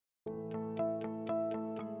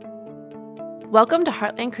Welcome to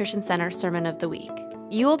Heartland Christian Center Sermon of the Week.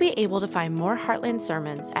 You will be able to find more Heartland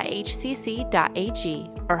sermons at hcc.ag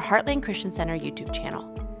or Heartland Christian Center YouTube channel.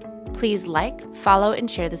 Please like, follow, and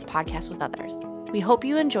share this podcast with others. We hope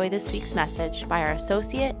you enjoy this week's message by our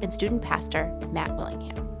associate and student pastor, Matt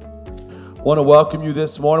Willingham. I want to welcome you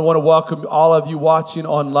this morning. I want to welcome all of you watching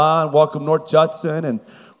online. Welcome North Judson and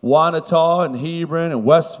Wanata and Hebron and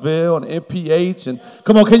Westville and MPH. And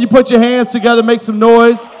come on, can you put your hands together, make some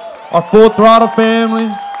noise? Our Full Throttle family,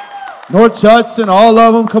 North Judson, all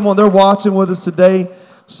of them. Come on, they're watching with us today.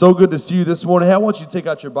 So good to see you this morning. Hey, I want you to take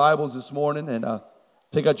out your Bibles this morning and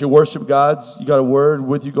take out your worship guides. You got a word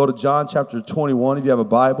with you. Go to John chapter 21 if you have a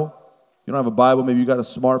Bible. If you don't have a Bible, maybe you got a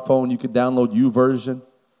smartphone. You can download YouVersion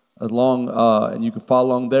and you can follow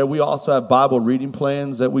along there. We also have Bible reading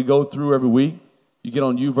plans that we go through every week. You get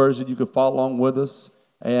on YouVersion, you can follow along with us.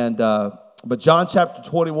 But John chapter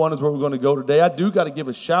 21 is where we're going to go today. I do got to give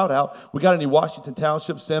a shout out. We got any Washington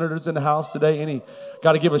Township senators in the house today?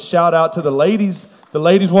 Got to give a shout out to the ladies. The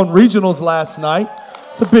ladies won regionals last night.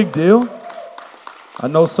 It's a big deal. I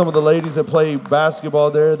know some of the ladies that play basketball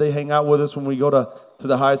there. They hang out with us when we go to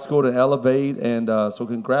the high school to Elevate. And so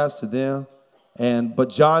congrats to them. But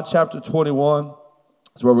John chapter 21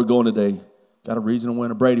 is where we're going today. Got a regional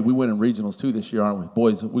winner. Brady, we win in regionals too this year, aren't we?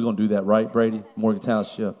 Boys, we're going to do that, right, Brady? Morgan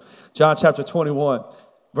Township. John chapter 21,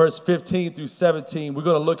 verse 15 through 17. We're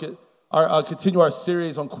going to look at continue our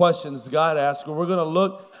series on questions God asks. We're going to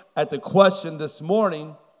look at the question this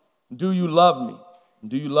morning, do you love me?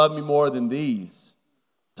 Do you love me more than these?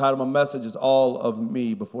 The title of my message is All of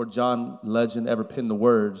Me. Before John Legend ever penned the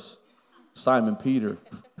words, Simon Peter.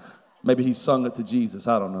 Maybe he sung it to Jesus.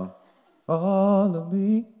 I don't know. All of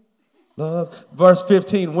me. Love. Verse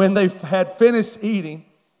 15, when they had finished eating,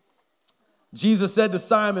 Jesus said to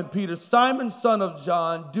Simon Peter, Simon, son of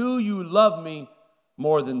John, do you love me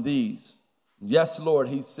more than these? Yes, Lord,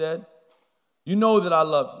 he said. You know that I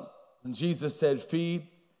love you. And Jesus said, feed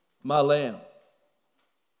my lambs.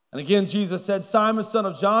 And again, Jesus said, Simon, son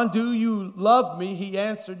of John, do you love me? He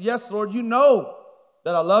answered, yes, Lord, you know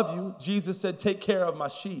that I love you. Jesus said, take care of my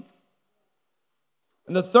sheep.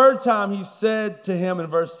 And the third time he said to him in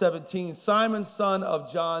verse 17, Simon, son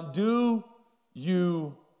of John, do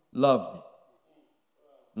you love me?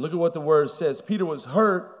 And look at what the word says. Peter was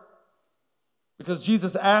hurt because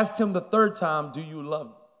Jesus asked him the third time, do you love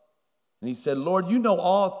me? And he said, Lord, you know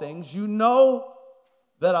all things. You know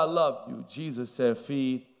that I love you. Jesus said,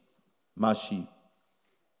 feed my sheep.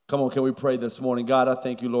 Come on, can we pray this morning? God, I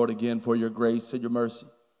thank you, Lord, again for your grace and your mercy.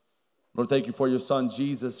 Lord, thank you for your son,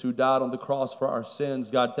 Jesus, who died on the cross for our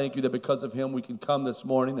sins. God, thank you that because of him we can come this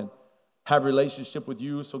morning and have a relationship with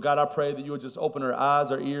you. So, God, I pray that you would just open our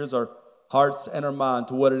eyes, our ears, our hearts, and our mind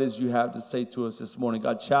to what it is you have to say to us this morning.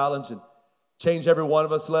 God, challenge and change every one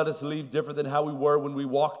of us. Let us leave different than how we were when we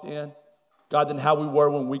walked in. God, than how we were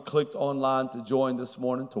when we clicked online to join this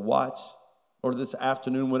morning, to watch, or this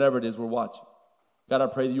afternoon, whatever it is we're watching. God, I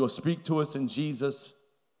pray that you will speak to us in Jesus'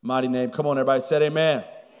 mighty name. Come on, everybody, say amen.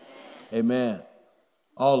 Amen.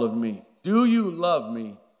 All of me. Do you love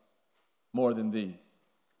me more than these?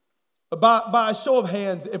 By a show of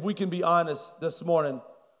hands, if we can be honest this morning,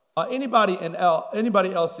 anybody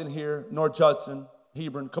else in here, North Judson,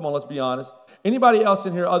 Hebron, come on, let's be honest. Anybody else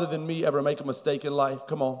in here other than me ever make a mistake in life?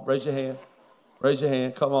 Come on, raise your hand. Raise your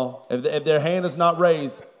hand, come on. If their hand is not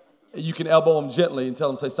raised, you can elbow them gently and tell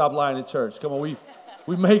them, say, stop lying in church. Come on,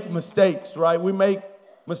 we make mistakes, right? We make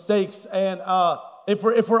mistakes, and if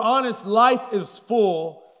we're honest, life is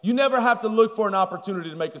full. You never have to look for an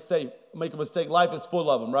opportunity to make a mistake. Life is full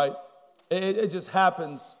of them, right? It just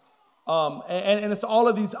happens. And it's all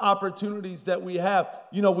of these opportunities that we have.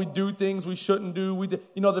 You know, we do things we shouldn't do. The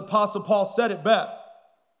Apostle Paul said it best.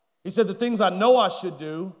 He said, the things I know I should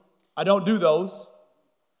do, I don't do those.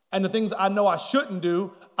 And the things I know I shouldn't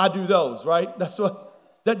do, I do those, right?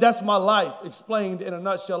 That's my life explained in a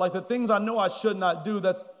nutshell. Like the things I know I should not do,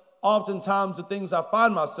 that's oftentimes the things I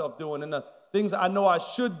find myself doing, and the things I know I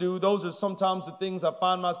should do, those are sometimes the things I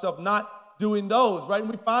find myself not doing those, right?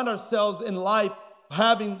 And we find ourselves in life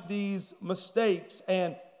having these mistakes,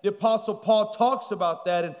 and the Apostle Paul talks about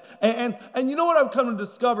that. And you know what I've come to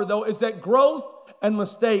discover, though, is that growth and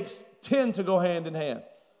mistakes tend to go hand in hand,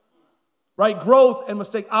 right? Growth and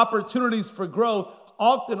mistake, opportunities for growth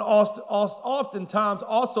oftentimes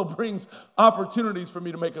also brings opportunities for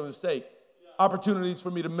me to make a mistake. Opportunities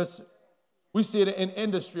for me to miss it. We see it in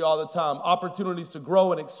industry all the time. Opportunities to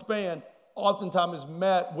grow and expand oftentimes is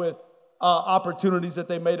met with opportunities that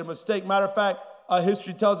they made a mistake. Matter of fact,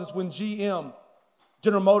 history tells us when GM,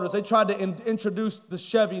 General Motors, they tried to introduce the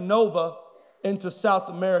Chevy Nova into South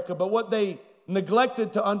America, but what they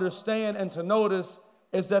neglected to understand and to notice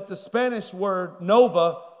is that the Spanish word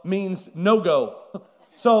nova means no-go.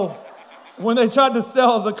 So when they tried to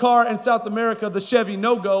sell the car in South America, the Chevy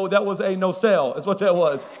no-go, that was a no-sell, is what that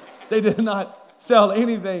was. They did not sell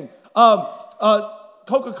anything.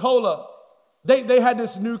 Coca-Cola, they had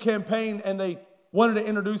this new campaign, and they wanted to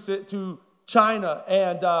introduce it to China.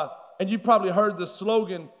 And you've probably heard the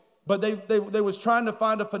slogan, but they was trying to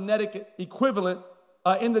find a phonetic equivalent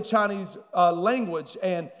in the Chinese language.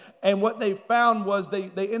 And what they found was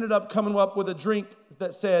they ended up coming up with a drink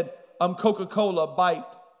that said, Coca-Cola bite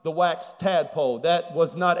the wax tadpole. That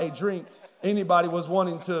was not a drink anybody was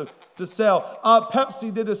wanting to sell.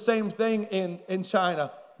 Pepsi did the same thing in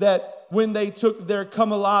China, that when they took their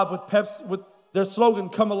come alive with Pepsi, with their slogan,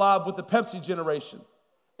 come alive with the Pepsi generation,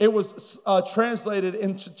 it was translated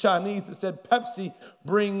into Chinese. It said, Pepsi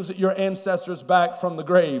brings your ancestors back from the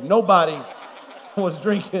grave. Nobody was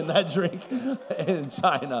drinking that drink in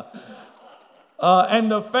China.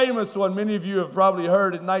 And the famous one, many of you have probably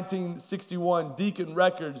heard, in 1961, Deacon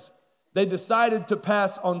Records, they decided to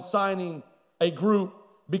pass on signing a group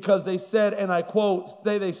because they said, and I quote,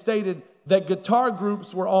 they stated that guitar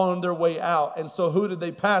groups were on their way out. And so who did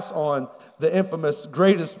they pass on? The infamous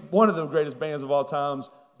one of the greatest bands of all times,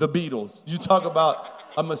 the Beatles. You talk about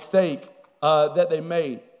a mistake that they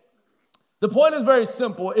made. The point is very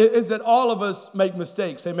simple, is that all of us make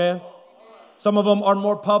mistakes, amen? Some of them are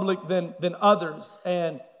more public than others.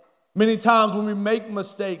 And many times when we make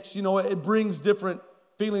mistakes, it brings different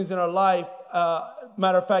feelings in our life.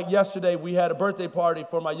 Matter of fact, yesterday we had a birthday party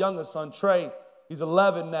for my youngest son, Trey. He's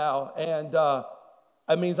 11 now. And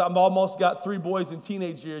that means I've almost got 3 boys in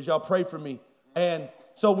teenage years. Y'all pray for me. And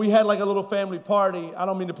so we had like a little family party. I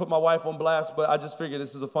don't mean to put my wife on blast, but I just figured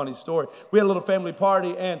this is a funny story. We had a little family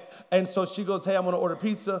party. And so she goes, hey, I'm going to order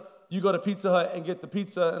pizza. You go to Pizza Hut and get the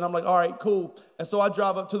pizza. And I'm like, all right, cool. And so I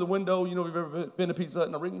drive up to the window. We've ever been to Pizza Hut,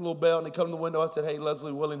 and I ring a little bell, and they come to the window. I said, hey,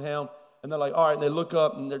 Leslie Willingham. And they're like, all right. And they look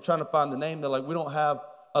up, and they're trying to find the name. They're like, we don't have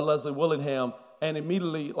a Leslie Willingham. And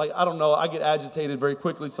immediately, I don't know, I get agitated very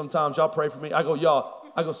quickly sometimes. Y'all pray for me. I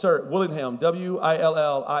go, sir, Willingham,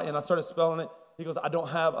 W-I-L-L-I. And I started spelling it. He goes, I don't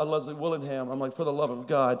have a Leslie Willingham. I'm like, for the love of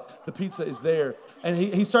God, the pizza is there. And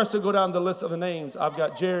he starts to go down the list of the names. I've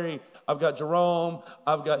got Jerry, I've got Jerome,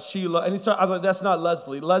 I've got Sheila. And I was like, that's not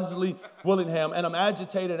Leslie Willingham. And I'm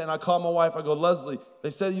agitated, and I call my wife. I go, Leslie, they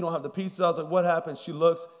said you don't have the pizza. I was like, what happened? She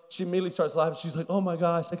looks, she immediately starts laughing. She's like, oh my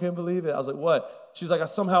gosh, I can't believe it. I was like, what? She's like, I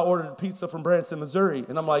somehow ordered a pizza from Branson, Missouri.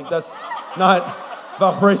 And I'm like, that's not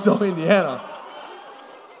Valparaiso, Indiana.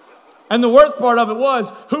 And the worst part of it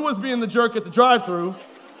was, who was being the jerk at the drive-thru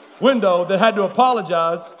window that had to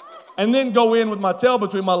apologize and then go in with my tail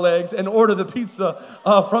between my legs and order the pizza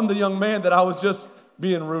from the young man that I was just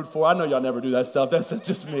being rude for. I know y'all never do that stuff. That's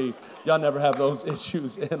just me. Y'all never have those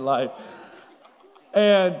issues in life.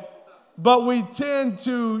 But we tend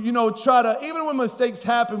to, try to, even when mistakes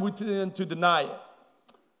happen, we tend to deny it.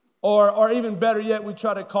 Or even better yet, we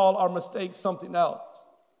try to call our mistakes something else.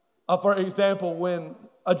 For example, when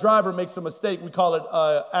a driver makes a mistake, we call it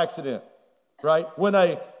an accident, right? When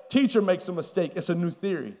a teacher makes a mistake, it's a new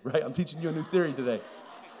theory, right? I'm teaching you a new theory today.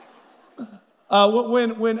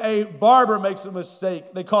 When a barber makes a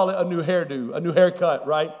mistake, they call it a new hairdo, a new haircut,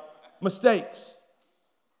 right? Mistakes.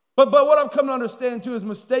 But what I've come to understand too is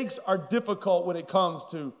mistakes are difficult when it comes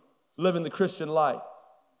to living the Christian life.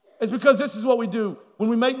 It's because this is what we do. When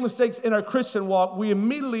we make mistakes in our Christian walk, we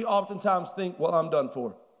immediately oftentimes think, well, I'm done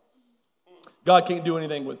for. God can't do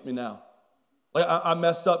anything with me now. Like I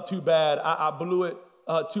messed up too bad. I blew it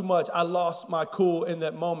too much. I lost my cool in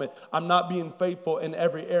that moment. I'm not being faithful in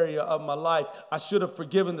every area of my life. I should have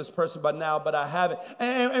forgiven this person by now, but I haven't.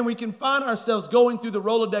 And we can find ourselves going through the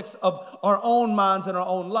Rolodex of our own minds and our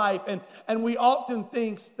own life. And we often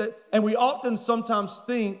sometimes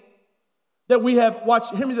think that we have,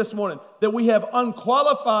 hear me this morning, that we have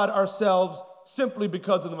unqualified ourselves simply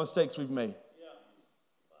because of the mistakes we've made.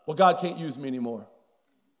 Well, God can't use me anymore.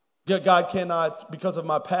 God cannot, because of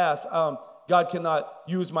my past, God cannot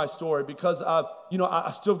use my story because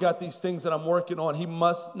I still got these things that I'm working on. He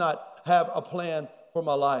must not have a plan for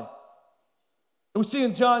my life. And we see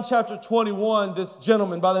in John chapter 21, this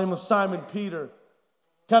gentleman by the name of Simon Peter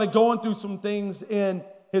kind of going through some things in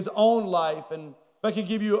his own life. And if I could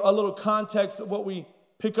give you a little context of what we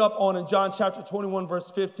pick up on in John chapter 21,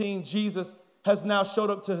 verse 15, Jesus has now showed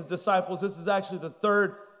up to his disciples. This is actually the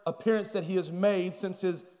third appearance that he has made since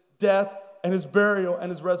his death and his burial and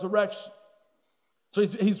his resurrection. So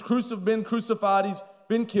he's been crucified, he's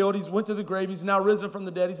been killed, he's went to the grave, he's now risen from the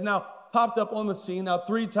dead, he's now popped up on the scene now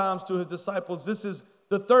 3 times to his disciples. This is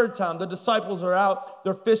the third time. The disciples are out,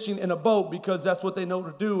 they're fishing in a boat because that's what they know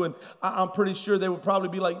to do. And I'm pretty sure they would probably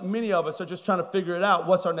be like many of us are just trying to figure it out.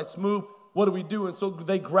 What's our next move? What do we do? And so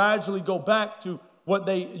they gradually go back to what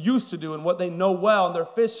they used to do and what they know well. And they're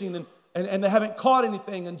fishing and they haven't caught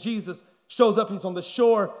anything. And Jesus shows up, he's on the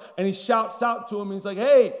shore, and he shouts out to him. He's like,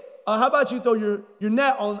 hey, how about you throw your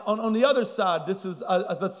net on the other side? This is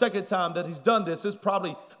the second time that he's done this. This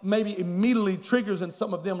probably maybe immediately triggers in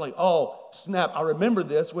some of them like, oh, snap, I remember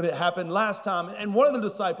this when it happened last time. And one of the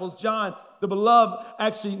disciples, John, the beloved,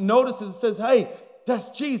 actually notices and says, hey,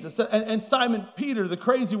 that's Jesus. And Simon Peter, the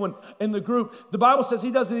crazy one in the group, the Bible says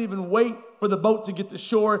he doesn't even wait for the boat to get to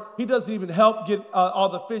shore. He doesn't even help get all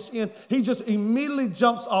the fish in. He just immediately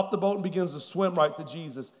jumps off the boat and begins to swim right to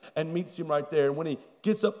Jesus and meets him right there. And when he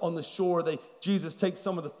gets up on the shore, Jesus takes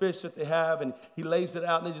some of the fish that they have and he lays it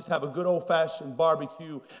out, and they just have a good old-fashioned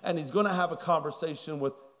barbecue. And he's going to have a conversation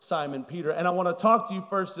with Simon Peter. And I want to talk to you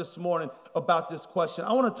first this morning about this question.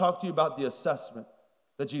 I want to talk to you about the assessment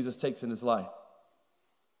that Jesus takes in his life.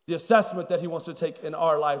 The assessment that he wants to take in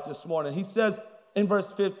our life this morning. He says in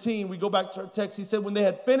verse 15, we go back to our text, he said, when they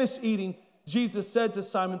had finished eating, Jesus said to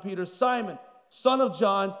Simon Peter, Simon, son of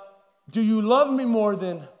John, do you love me more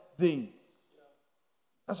than these?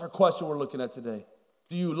 That's our question we're looking at today.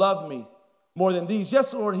 Do you love me more than these?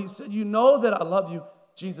 Yes, Lord. He said, you know that I love you.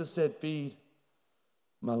 Jesus said, feed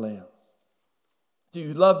my lamb. Do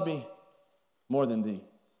you love me more than these?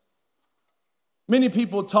 Many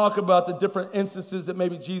people talk about the different instances that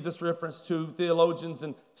maybe Jesus referenced to. Theologians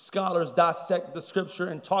and scholars dissect the scripture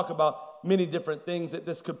and talk about many different things that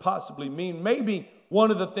this could possibly mean. Maybe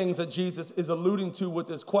one of the things that Jesus is alluding to with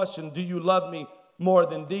this question, do you love me more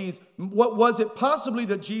than these? What was it possibly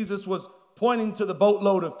that Jesus was pointing to the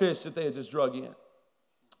boatload of fish that they had just drug in?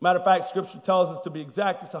 Matter of fact, scripture tells us, to be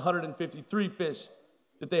exact, it's 153 fish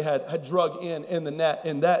that they had drug in the net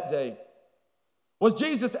in that day. Was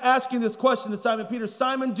Jesus asking this question to Simon Peter,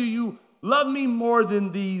 Simon, do you love me more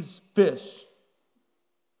than these fish?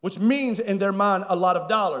 Which means in their mind a lot of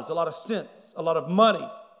dollars, a lot of cents, a lot of money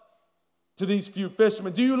to these few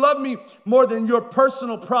fishermen. Do you love me more than your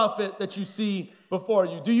personal profit that you see before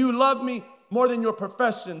you? Do you love me more than your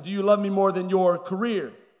profession? Do you love me more than your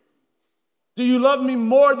career? Do you love me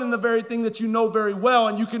more than the very thing that you know very well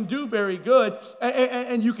and you can do very good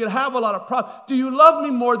and you can have a lot of profit? Do you love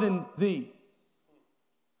me more than these?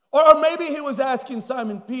 Or maybe he was asking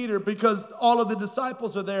Simon Peter, because all of the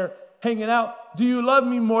disciples are there hanging out, do you love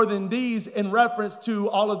me more than these, in reference to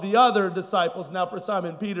all of the other disciples? Now for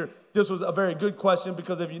Simon Peter, this was a very good question,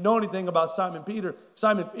 because if you know anything about Simon Peter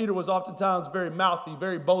was oftentimes very mouthy,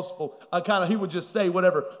 very boastful. He would just say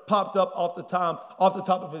whatever popped up off the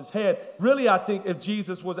top of his head. Really, I think if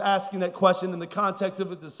Jesus was asking that question in the context of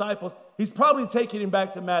his disciples, he's probably taking him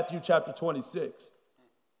back to Matthew chapter 26.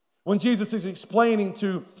 When Jesus is explaining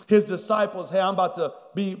to his disciples, hey, I'm about to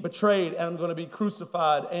be betrayed and I'm going to be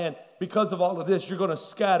crucified. And because of all of this, you're going to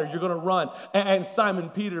scatter, you're going to run. And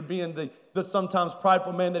Simon Peter, being the sometimes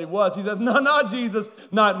prideful man that he was, he says, no,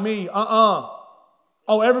 Jesus, not me.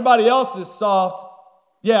 Oh, everybody else is soft.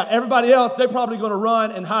 Yeah, everybody else, they're probably going to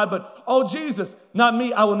run and hide. But, oh, Jesus, not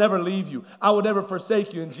me. I will never leave you. I will never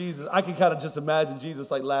forsake you. And Jesus, I can kind of just imagine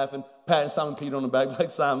Jesus like laughing, patting Simon Peter on the back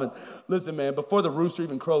like, Simon, listen, man, before the rooster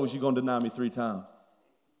even crows, you're going to deny me 3 times.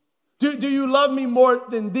 Do you love me more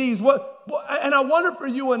than these? And I wonder for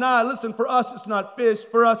you and I, listen, for us, it's not fish.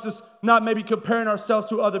 For us, it's not maybe comparing ourselves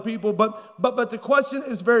to other people. But the question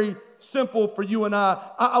is very simple for you and I.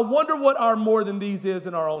 I wonder what our more than these is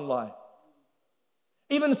in our own life.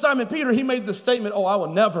 Even Simon Peter, he made the statement, oh, I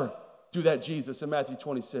will never do that, Jesus, in Matthew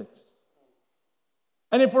 26.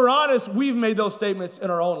 And if we're honest, we've made those statements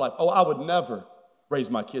in our own life. Oh, I would never raise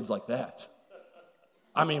my kids like that.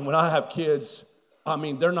 I mean, when I have kids,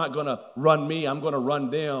 they're not going to run me. I'm going to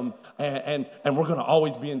run them. And we're going to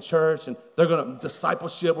always be in church. And they're going to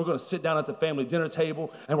discipleship. We're going to sit down at the family dinner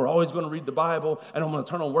table. And we're always going to read the Bible. And I'm going to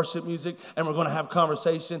turn on worship music. And we're going to have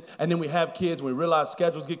conversation. And then we have kids. And we realize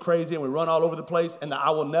schedules get crazy. And we run all over the place. And the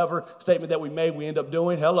I will never statement that we made, we end up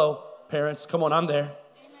doing. Hello, parents. Come on, I'm there.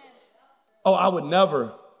 Oh, I would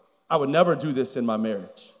never do this in my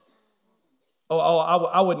marriage.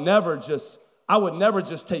 I would never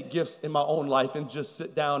just take gifts in my own life and just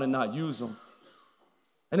sit down and not use them.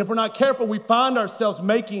 And if we're not careful, we find ourselves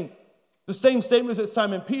making the same statements that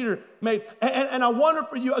Simon Peter made. And I wonder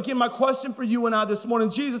for you, again, my question for you and I this morning,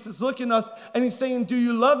 Jesus is looking at us and he's saying, do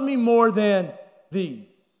you love me more than these?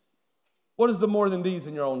 What is the more than these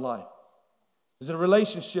in your own life? Is it a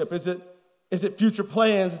relationship? Is it future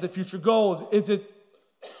plans? Is it future goals? Is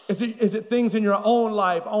it things in your own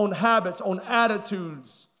life, own habits, own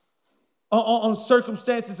attitudes? on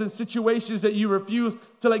circumstances and situations that you refuse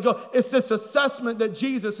to let go. It's this assessment that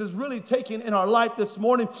Jesus is really taking in our life this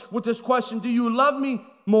morning with this question: do you love me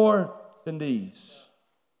more than these?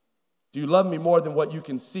 Do you love me more than what you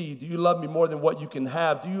can see? Do you love me more than what you can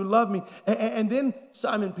have? Do you love me? And then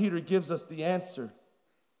Simon Peter gives us the answer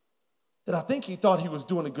that I think he thought he was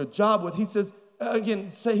doing a good job with. He says,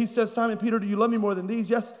 Simon Peter, do you love me more than these?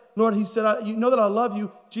 Yes, Lord. He said, you know that I love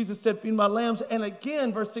you. Jesus said, feed my lambs. And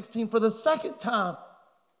again, verse 16, for the second time,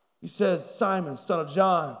 he says, Simon, son of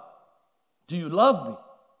John, do you love me?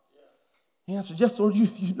 He answered, yes, Lord,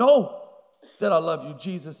 you know that I love you.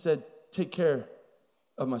 Jesus said, take care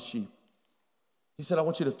of my sheep. He said, I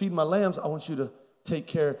want you to feed my lambs. I want you to take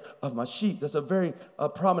care of my sheep. That's a very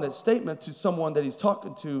prominent statement to someone that he's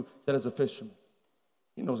talking to that is a fisherman.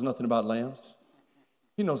 He knows nothing about lambs.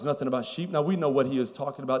 He knows nothing about sheep. Now, we know what he is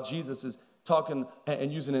talking about. Jesus is talking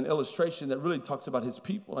and using an illustration that really talks about his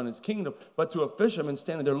people and his kingdom. But to a fisherman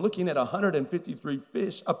standing there looking at 153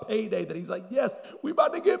 fish, a payday that he's like, yes, we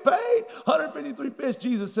about to get paid. 153 fish.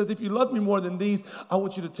 Jesus says, if you love me more than these, I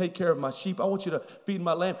want you to take care of my sheep. I want you to feed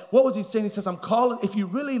my lamb. What was he saying? He says, if you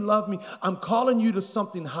really love me, I'm calling you to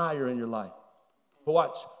something higher in your life. But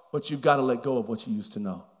watch, but you've got to let go of what you used to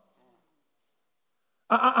know.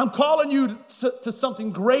 I'm calling you to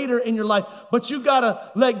something greater in your life, but you got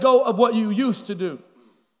to let go of what you used to do.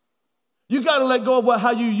 You got to let go of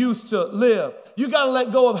how you used to live. You got to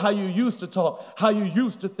let go of how you used to talk, how you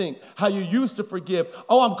used to think, how you used to forgive.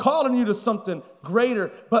 Oh, I'm calling you to something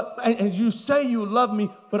greater, and you say you love me,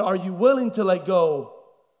 but are you willing to let go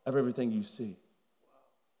of everything you see?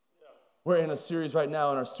 We're in a series right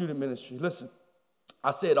now in our student ministry. Listen,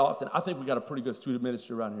 I say it often. I think we got a pretty good student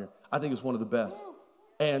ministry around here. I think it's one of the best.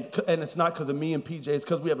 And it's not because of me and PJ. It's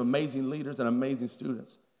because we have amazing leaders and amazing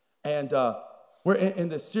students. And we're in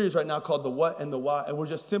this series right now called The What and the Why. And we're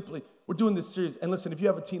doing this series. And listen, if you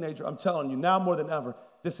have a teenager, I'm telling you, now more than ever,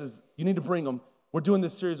 you need to bring them. We're doing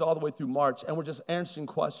this series all the way through March, and we're just answering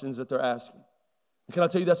questions that they're asking. And can I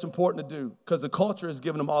tell you that's important to do? Because the culture is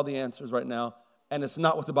giving them all the answers right now, and it's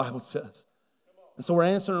not what the Bible says. And so we're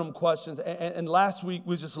answering them questions. And last week,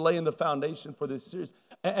 we was just laying the foundation for this series.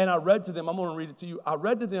 And I read to them, I'm going to read it to you. I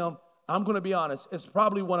read to them, I'm going to be honest, it's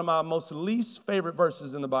probably one of my most least favorite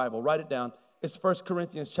verses in the Bible. Write it down. It's 1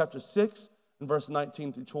 Corinthians chapter 6 and verse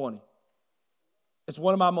 19 through 20. It's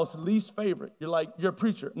one of my most least favorite. You're like, you're a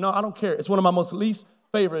preacher. No, I don't care. It's one of my most least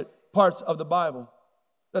favorite parts of the Bible.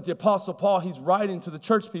 That the Apostle Paul, he's writing to the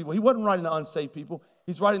church people. He wasn't writing to unsaved people.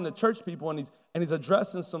 He's writing to church people, and he's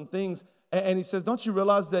addressing some things. And he says, don't you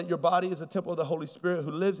realize that your body is a temple of the Holy Spirit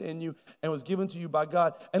who lives in you and was given to you by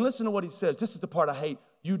God? And listen to what he says. This is the part I hate.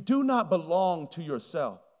 You do not belong to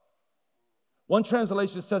yourself. One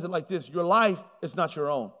translation says it like this: your life is not your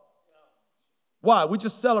own. Why? We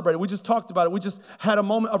just celebrated. We just talked about it. We just had a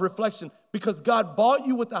moment of reflection. Because God bought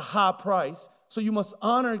you with a high price, so you must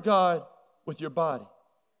honor God with your body.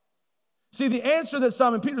 See, the answer that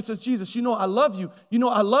Simon Peter says, Jesus, you know I love you. You know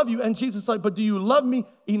I love you. And Jesus is like, but do you love me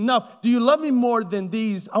enough? Do you love me more than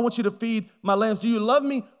these? I want you to feed my lambs. Do you love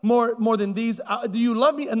me more than these? Do you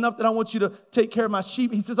love me enough that I want you to take care of my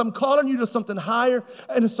sheep? He says, I'm calling you to something higher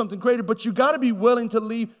and to something greater, but you got to be willing to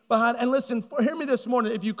leave behind. And listen, hear me this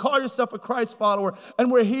morning. If you call yourself a Christ follower and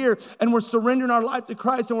we're here and we're surrendering our life to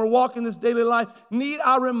Christ and we're walking this daily life, need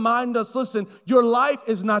I remind us, listen, your life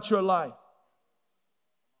is not your life.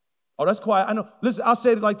 Oh, that's quiet. I know. Listen, I'll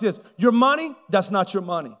say it like this. Your money, that's not your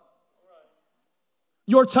money.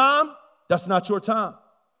 Your time, that's not your time.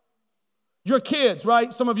 Your kids,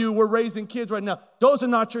 right? Some of you were raising kids right now. Those are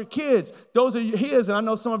not your kids. Those are his. And I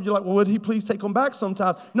know some of you are like, well, would he please take them back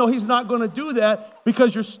sometime? No, he's not going to do that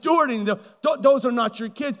because you're stewarding them. Those are not your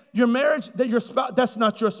kids. Your marriage, your spouse, that's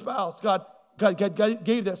not your spouse. God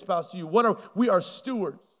gave that spouse to you. We are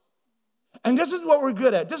stewards. And this is what we're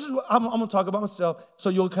good at. This is what I'm going to talk about myself so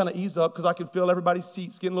you'll kind of ease up because I can feel everybody's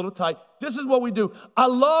seats getting a little tight. This is what we do. I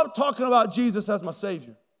love talking about Jesus as my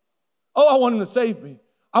Savior. Oh, I want him to save me.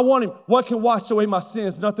 I want him. What can wash away my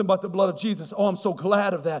sins? Nothing but the blood of Jesus. Oh, I'm so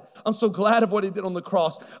glad of that. I'm so glad of what he did on the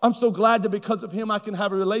cross. I'm so glad that because of him, I can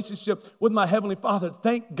have a relationship with my Heavenly Father.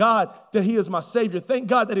 Thank God that he is my Savior. Thank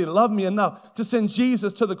God that he loved me enough to send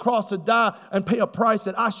Jesus to the cross to die and pay a price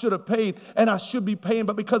that I should have paid and I should be paying.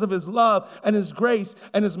 But because of his love and his grace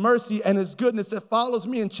and his mercy and his goodness that follows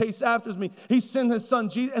me and chases after me, he sent his son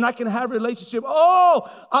Jesus and I can have a relationship. Oh,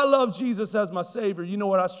 I love Jesus as my Savior. You know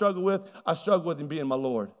what I struggle with? I struggle with him being my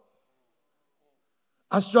Lord.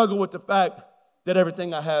 I struggle with the fact that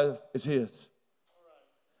everything I have is his.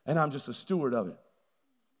 And I'm just a steward of it.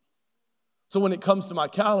 So when it comes to my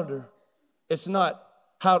calendar, it's not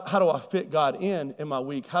how do I fit God in my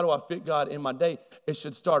week? How do I fit God in my day? It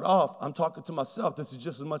should start off, I'm talking to myself. This is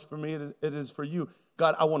just as much for me as it is for you.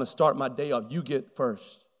 God, I want to start my day off. You get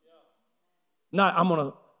first. Not I'm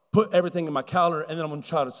going to put everything in my calendar and then I'm going to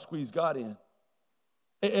try to squeeze God in.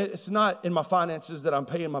 It's not in my finances that I'm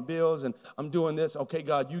paying my bills and I'm doing this. Okay,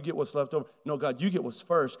 God, you get what's left over. No, God, you get what's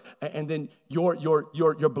first. And then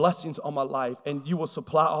your blessings on my life, and you will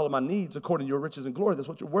supply all of my needs according to your riches and glory. That's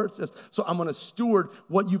what your word says. So I'm going to steward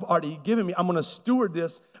what you've already given me. I'm going to steward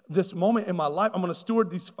this moment in my life. I'm going to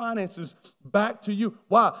steward these finances back to you.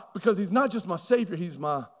 Why? Because he's not just my Savior, he's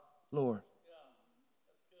my Lord.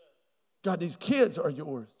 God, these kids are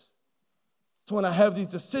yours. So when I have these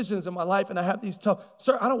decisions in my life and I have these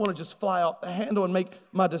sir, I don't want to just fly off the handle and make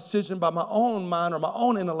my decision by my own mind or my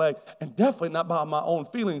own intellect, and definitely not by my own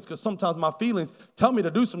feelings, because sometimes my feelings tell me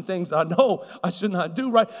to do some things I know I should not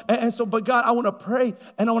do, right? And so, but God, I want to pray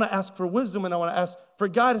and I want to ask for wisdom and I want to ask for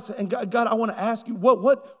guidance. And God, I want to ask you,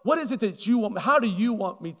 what is it that you want me, how do you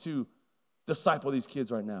want me to disciple these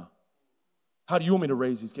kids right now? How do you want me to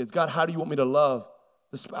raise these kids? God, how do you want me to love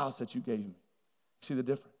the spouse that you gave me? See the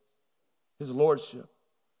difference? His lordship.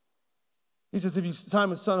 He says, if you,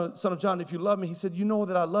 Simon, son of John, if you love me, he said, you know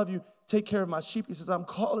that I love you. Take care of my sheep. He says, I'm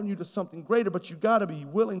calling you to something greater, but you got to be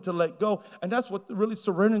willing to let go. And that's what really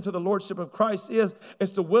surrendering to the lordship of Christ is.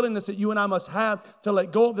 It's the willingness that you and I must have to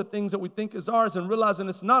let go of the things that we think is ours and realizing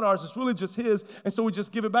it's not ours. It's really just his. And so we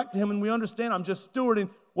just give it back to him and we understand I'm just stewarding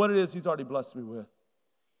what it is he's already blessed me with.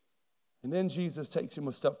 And then Jesus takes him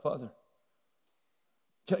a step further.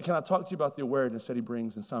 Can I talk to you about the awareness that he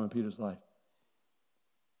brings in Simon Peter's life?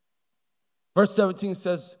 Verse 17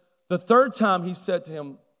 says, the third time he said to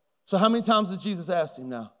him, so how many times did Jesus ask him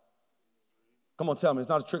now? Come on, tell me. It's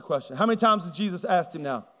not a trick question. How many times did Jesus ask him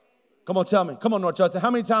now? Come on, tell me. Come on, North Judson.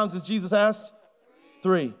 How many times did Jesus ask?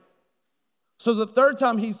 3. So the third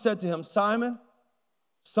time he said to him, Simon,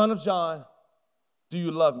 son of John, do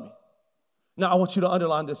you love me? Now, I want you to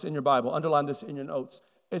underline this in your Bible. Underline this in your notes.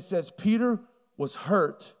 It says Peter was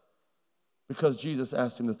hurt because Jesus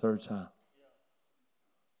asked him the third time.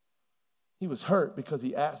 He was hurt because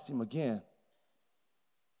he asked him again,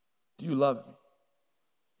 do you love me?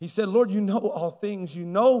 He said, Lord, you know all things. You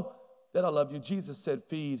know that I love you. Jesus said,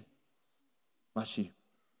 feed my sheep.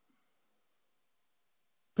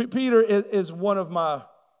 Peter is one of my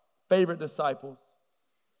favorite disciples.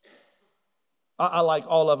 I like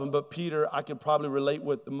all of them, but Peter I could probably relate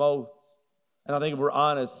with the most. And I think if we're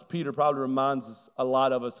honest, Peter probably reminds us, a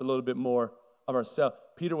lot of us, a little bit more of ourselves.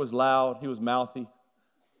 Peter was loud. He was mouthy.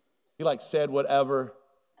 He said whatever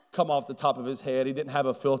come off the top of his head. He didn't have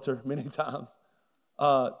a filter many times.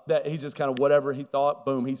 That he just kind of whatever he thought,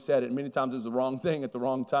 boom, he said it. Many times it was the wrong thing at the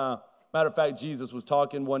wrong time. Matter of fact, Jesus was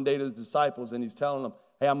talking one day to his disciples and he's telling them,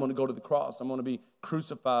 hey, I'm going to go to the cross. I'm going to be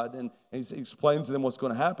crucified. And he's explaining to them what's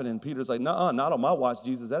going to happen. And Peter's like, no, not on my watch,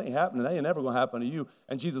 Jesus. That ain't happening. That ain't ever going to happen to you.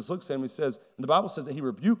 And Jesus looks at him and says, and the Bible says that he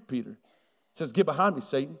rebuked Peter. It says, get behind me,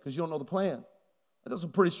 Satan, because you don't know the plans. That's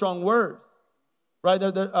some pretty strong words. Right?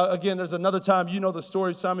 Again, there's another time, you know the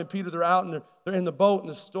story of Simon Peter. They're out and they're in the boat and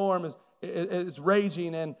the storm is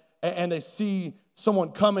raging and they see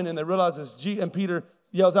someone coming and they realize it's and Peter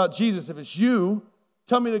yells out, Jesus, if it's you,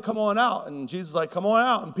 tell me to come on out. And Jesus is like, come on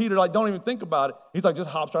out. And Peter don't even think about it. He's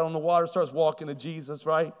just hops right on the water, starts walking to Jesus,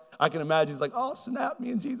 right? I can imagine he's like, oh, snap,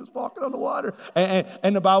 me and Jesus walking on the water.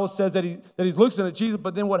 And the Bible says that he's looking at Jesus,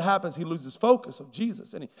 but then what happens? He loses focus of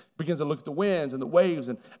Jesus. And he begins to look at the winds and the waves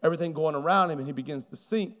and everything going around him, and he begins to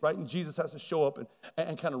sink, right? And Jesus has to show up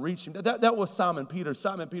and kind of reach him. That was Simon Peter.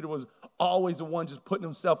 Simon Peter was always the one just putting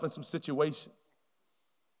himself in some situations.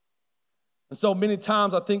 And so many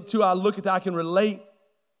times I think, too, I look at that, I can relate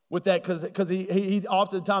with that because he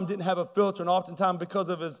oftentimes didn't have a filter, and oftentimes because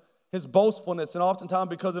of his boastfulness, and oftentimes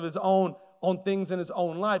because of his own things in his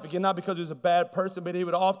own life. Again, not because he was a bad person, but he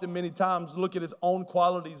would often many times look at his own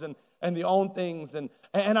qualities and the own things. And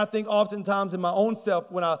I think oftentimes in my own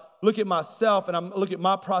self, when I look at myself and I look at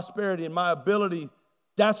my prosperity and my ability,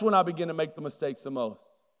 that's when I begin to make the mistakes the most,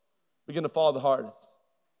 begin to fall the hardest.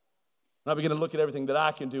 And I begin to look at everything that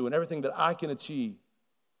I can do and everything that I can achieve.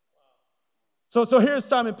 So here's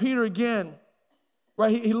Simon Peter again, right?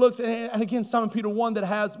 He looks, and again, Simon Peter, one that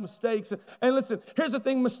has mistakes. And listen, here's the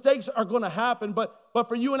thing: mistakes are going to happen, but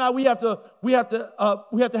for you and I, we have to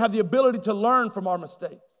have the ability to learn from our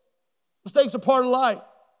mistakes. Mistakes are part of life.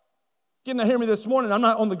 Getting to hear me this morning, I'm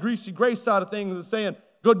not on the greasy grace side of things and saying,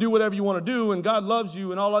 go do whatever you want to do and God loves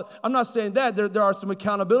you and all that. I'm not saying that. There are some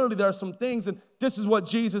accountability. There are some things, and this is what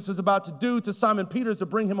Jesus is about to do to Simon Peter, to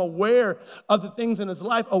bring him aware of the things in his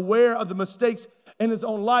life, aware of the mistakes in his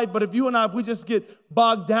own life. But if you and I, if we just get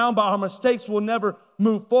bogged down by our mistakes, we'll never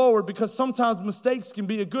move forward, because sometimes mistakes can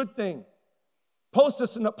be a good thing.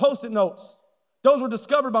 Post-it notes. Those were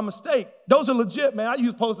discovered by mistake. Those are legit, man. I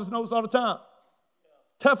use Post-it notes all the time.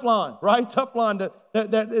 Teflon, right? Teflon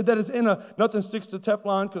that is in nothing sticks to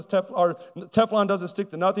Teflon because Teflon doesn't stick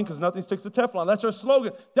to nothing because nothing sticks to Teflon. That's their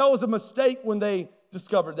slogan. That was a mistake when they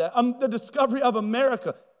discovered that. The discovery of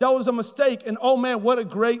America, that was a mistake. And oh man, what a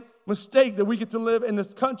great mistake that we get to live in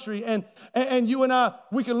this country. And you and I,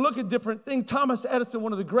 we can look at different things. Thomas Edison,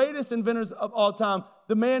 one of the greatest inventors of all time,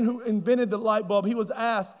 the man who invented the light bulb, he was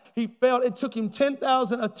asked, he failed. It took him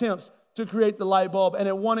 10,000 attempts to create the light bulb. And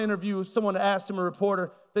in one interview, someone asked him, a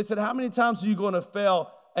reporter, they said, how many times are you going to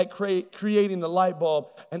fail at creating the light bulb?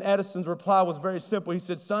 And Edison's reply was very simple. He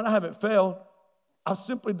said, son, I haven't failed. I've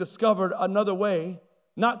simply discovered another way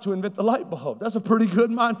not to invent the light bulb. That's a pretty good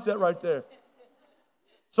mindset right there.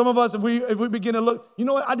 Some of us, if we begin to look, you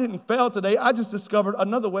know what, I didn't fail today. I just discovered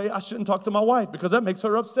another way I shouldn't talk to my wife because that makes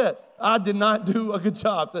her upset. I did not do a good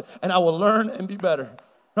job, and I will learn and be better,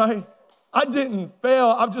 right? I didn't fail.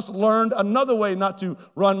 I've just learned another way not to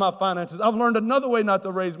run my finances. I've learned another way not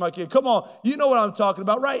to raise my kid. Come on, you know what I'm talking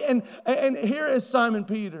about, right? And here is Simon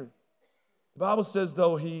Peter. The Bible says,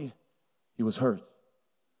 though, he was hurt.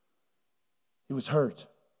 He was hurt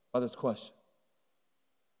by this question.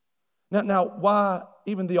 Now, why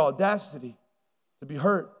even the audacity to be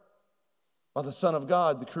hurt by the Son of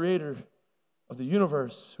God, the creator of the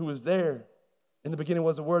universe, who was there? In the beginning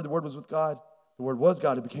was the Word was with God. The Word was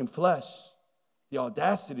God, it became flesh. The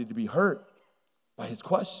audacity to be hurt by his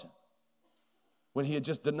question when he had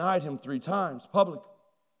just denied him 3 times publicly,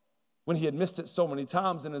 when he had missed it so many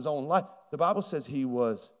times in his own life. The Bible says he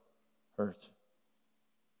was hurt.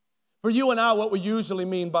 For you and I, what we usually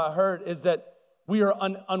mean by hurt is that we are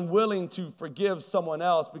unwilling to forgive someone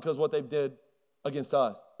else because what they did against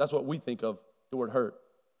us. That's what we think of the word hurt.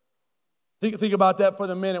 Think about that for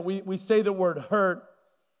the minute. We say the word hurt,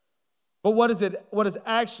 but what is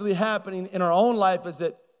actually happening in our own life is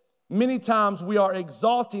that many times we are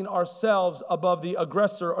exalting ourselves above the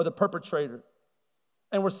aggressor or the perpetrator.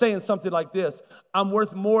 And we're saying something like this: I'm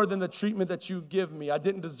worth more than the treatment that you give me. I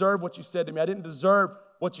didn't deserve what you said to me. I didn't deserve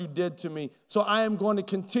what you did to me. So I am going to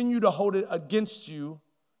continue to hold it against you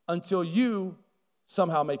until you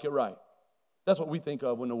somehow make it right. That's what we think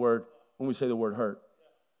of when we say the word hurt.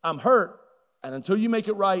 I'm hurt, and until you make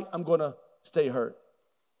it right, I'm going to stay hurt.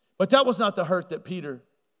 But that was not the hurt that Peter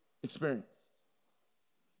experienced.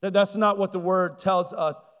 That's not what the word tells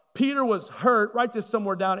us. Peter was hurt. Write this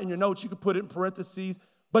somewhere down in your notes. You could put it in parentheses.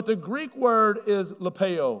 But the Greek word is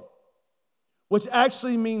lepeo, which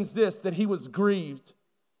actually means this, that he was grieved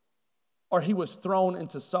or he was thrown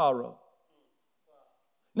into sorrow.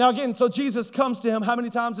 Now again, so Jesus comes to him. How many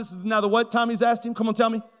times? This is now the what time he's asked him? Come on, tell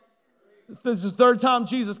me. This is the 3rd time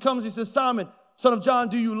Jesus comes. He says, Simon, son of John,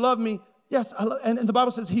 do you love me? Yes, I love. And the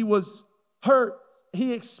Bible says he was hurt.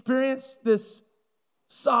 He experienced this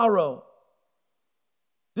sorrow,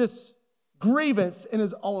 this grievance in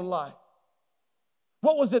his own life.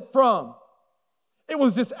 What was it from? It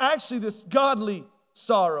was this godly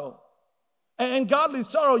sorrow. And godly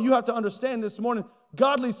sorrow, you have to understand this morning,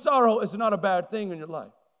 godly sorrow is not a bad thing in your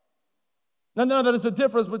life. Now, there's a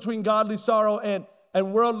difference between godly sorrow and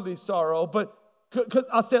worldly sorrow, but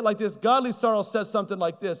I'll say it like this. Godly sorrow says something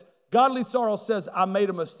like this. Godly sorrow says, I made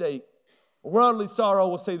a mistake. Worldly sorrow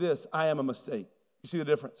will say this, I am a mistake. You see the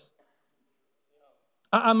difference?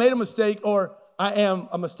 I made a mistake, or I am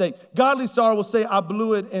a mistake. Godly sorrow will say, I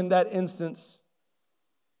blew it in that instance,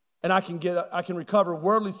 and I can recover.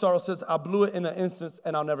 Worldly sorrow says, I blew it in that instance,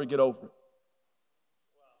 and I'll never get over it.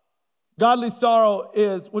 Godly sorrow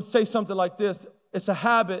would say something like this. It's a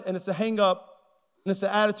habit, and it's a hang-up, and it's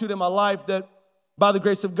an attitude in my life that by the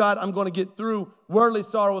grace of God, I'm going to get through. Worldly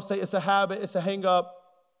sorrow will say it's a habit, it's a hang-up,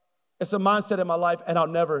 it's a mindset in my life, and I'll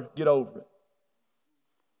never get over it.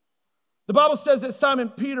 The Bible says that Simon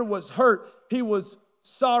Peter was hurt. He was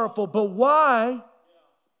sorrowful. But why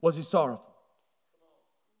was he sorrowful?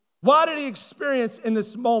 Why did he experience in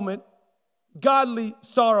this moment godly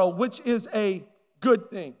sorrow, which is a good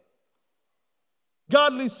thing?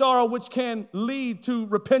 Godly sorrow, which can lead to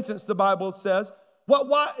repentance, the Bible says.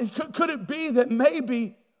 Why could it be that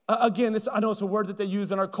maybe, again, I know it's a word that they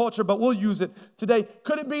use in our culture, but we'll use it today.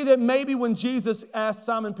 Could it be that maybe when Jesus asked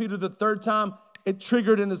Simon Peter the 3rd time, it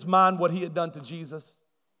triggered in his mind what he had done to Jesus?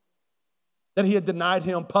 That he had denied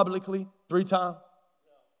him publicly 3 times?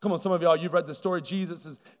 Come on, some of y'all, you've read the story.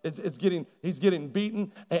 Jesus is getting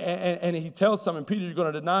beaten, and he tells Simon Peter, you're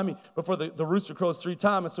going to deny me before the rooster crows 3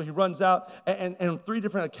 times. And so he runs out, and on 3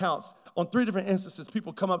 different accounts, on 3 different instances,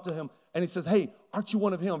 people come up to him, and he says, hey, aren't you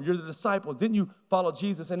one of him? You're the disciples. Didn't you follow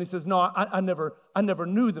Jesus? And he says, no, I never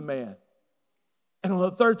knew the man. And on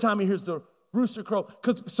the 3rd time, he hears the rooster crow.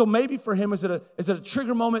 So maybe for him, is it a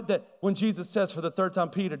trigger moment that when Jesus says for the 3rd time,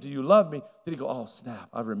 Peter, do you love me? Did he go, oh, snap,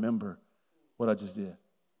 I remember what I just did.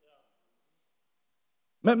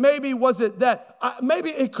 Maybe was it that? Maybe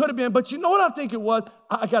it could have been, but you know what I think it was?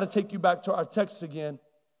 I got to take you back to our text again.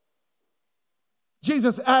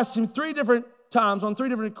 Jesus asked him 3 different times, on 3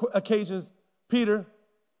 different occasions, Peter,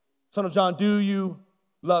 son of John, do you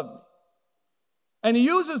love me? And he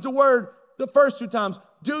uses the word the first 2 times,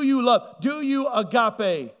 do you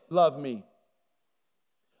agape love me?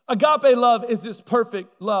 Agape love is this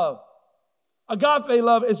perfect love. Agape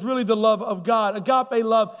love is really the love of God. Agape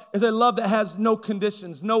love is a love that has no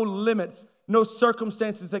conditions, no limits, no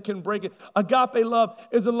circumstances that can break it. Agape love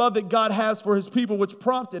is a love that God has for his people, which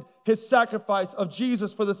prompted his sacrifice of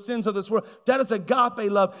Jesus for the sins of this world. That is agape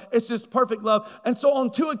love. It's this perfect love. And so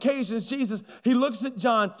on 2 occasions, Jesus, he looks at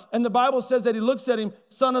John, and the Bible says that he looks at him,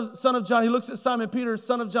 son of John. He looks at Simon Peter,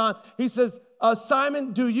 son of John. He says,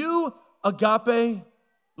 Simon, do you agape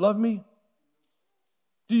love me?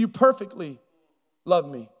 Do you perfectly love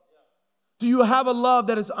me? Do you have a love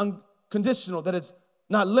that is unconditional, that is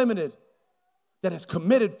not limited, that is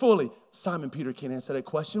committed fully? Simon Peter can't answer that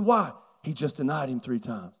question. Why? He just denied him 3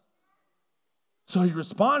 times. So he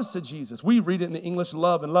responds to Jesus. We read it in the English,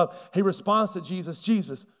 love and love. He responds to Jesus,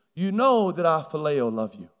 Jesus, you know that I phileo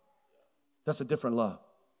love you. That's a different love.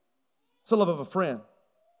 It's a love of a friend.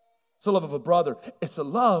 It's a love of a brother. It's a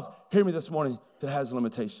love, hear me this morning, that has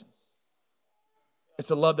limitations.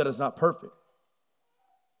 It's a love that is not perfect.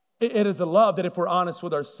 It is a love that if we're honest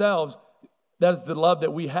with ourselves, that is the love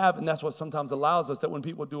that we have, and that's what sometimes allows us, that when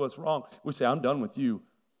people do us wrong, we say, I'm done with you.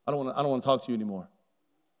 I don't want to talk to you anymore.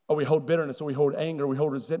 Or we hold bitterness, or we hold anger, or we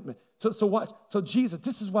hold resentment. So what? So Jesus,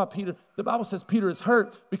 this is why Peter, the Bible says Peter is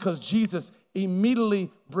hurt, because Jesus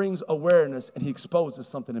immediately brings awareness, and he exposes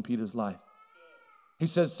something in Peter's life. He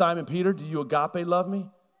says, Simon Peter, do you agape love me?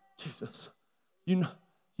 Jesus, you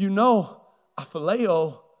know I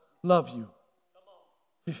phileo love you.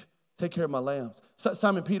 Take care of my lambs.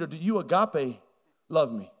 Simon Peter, do you agape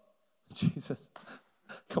love me? Jesus,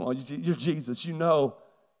 come on, you're Jesus. You know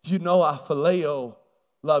I phileo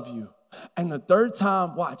love you. And the 3rd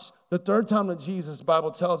time, watch, the 3rd time that Jesus, the Bible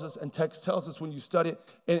tells us, and text tells us when you study it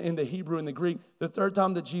in the Hebrew and the Greek, the 3rd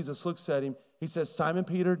time that Jesus looks at him, he says, Simon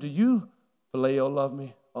Peter, do you phileo love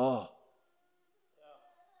me? Oh,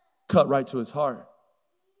 cut right to his heart.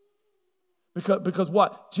 Because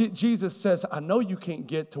what? Jesus says, I know you can't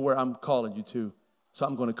get to where I'm calling you to, so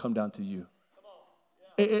I'm going to come down to you.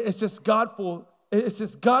 It's this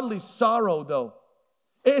godly sorrow, though.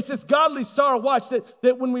 It's this godly sorrow. Watch,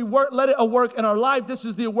 that when we let it work in our life, this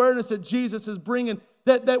is the awareness that Jesus is bringing,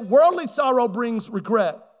 that worldly sorrow brings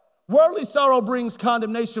regret. Worldly sorrow brings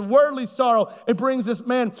condemnation. Worldly sorrow, it brings this,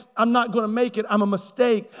 man, I'm not going to make it. I'm a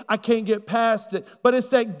mistake. I can't get past it. But it's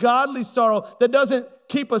that godly sorrow that doesn't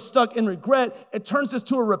keep us stuck in regret. It turns us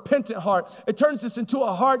to a repentant heart. It turns us into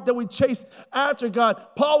a heart that we chase after God.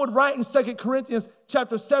 Paul would write in 2 Corinthians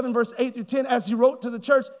chapter 7, verse 8 through 10, as he wrote to the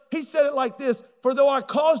church, he said it like this, for though I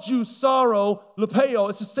caused you sorrow, lepeo,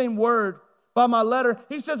 it's the same word, by my letter,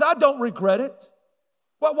 he says, I don't regret it.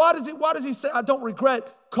 Well, why does he say, I don't regret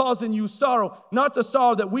causing you sorrow? Not the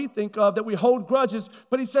sorrow that we think of, that we hold grudges,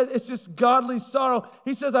 but he said it's just godly sorrow.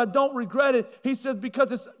 He says, I don't regret it. He says,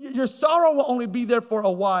 because your sorrow will only be there for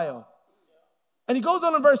a while. And he goes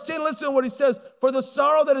on in verse 10, listen to what he says. For the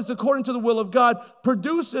sorrow that is according to the will of God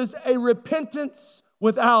produces a repentance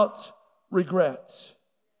without regret,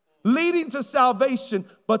 leading to salvation,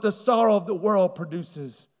 but the sorrow of the world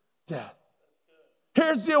produces death.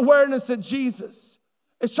 Here's the awareness that Jesus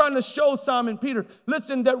is trying to show Simon Peter.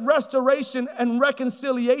 Listen, that restoration and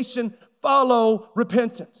reconciliation follow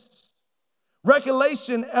repentance.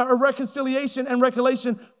 Reconciliation and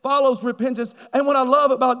reconciliation follows repentance. And what I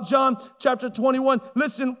love about John chapter 21,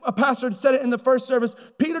 listen, a pastor said it in the first service,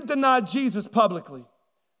 Peter denied Jesus publicly.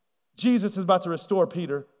 Jesus is about to restore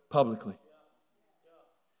Peter publicly.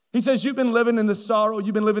 He says, you've been living in the sorrow.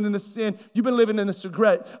 You've been living in the sin. You've been living in this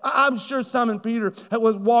regret. I'm sure Simon Peter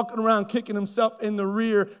was walking around kicking himself in the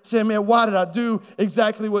rear saying, man, why did I do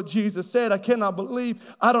exactly what Jesus said? I cannot believe.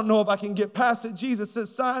 I don't know if I can get past it. Jesus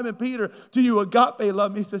says, Simon Peter, do you agape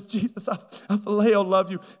love me? He says, Jesus, I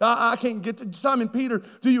love you. I can't get to Simon Peter,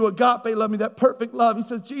 do you agape love me? That perfect love. He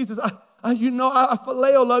says, Jesus, I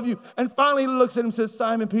phileo love you. And finally he looks at him and says,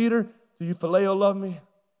 Simon Peter, do you phileo love me?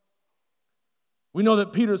 We know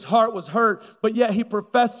that Peter's heart was hurt, but yet he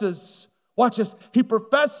professes, watch this, he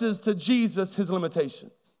professes to Jesus his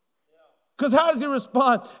limitations. Because how does he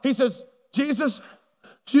respond? He says, Jesus,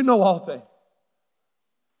 you know all things.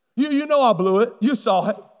 You know I blew it. You saw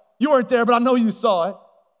it. You weren't there, but I know you saw it.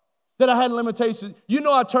 That I had limitations. You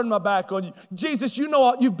know I turned my back on you. Jesus, you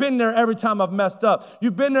know you've been there every time I've messed up.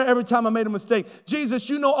 You've been there every time I made a mistake. Jesus,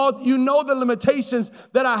 you know the limitations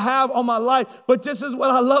that I have on my life. But this is what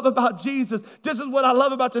I love about Jesus. This is what I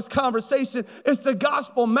love about this conversation. It's the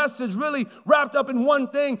gospel message really wrapped up in one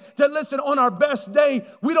thing. That listen, on our best day,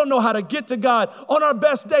 we don't know how to get to God. On our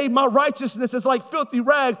best day, my righteousness is like filthy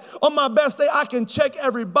rags. On my best day, I can check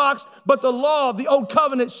every box. But the law of the old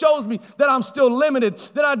covenant shows me that I'm still limited.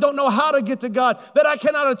 That I don't know how to get to God, that I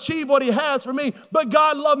cannot achieve what he has for me. But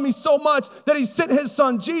God loved me so much that he sent his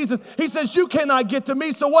son Jesus. He says, you cannot get to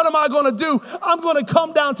me, so what am I going to do? I'm going to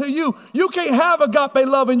come down to you. You can't have agape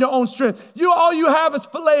love in your own strength. All you have is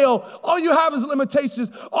phileo. All you have is limitations.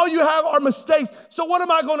 All you have are mistakes. So what am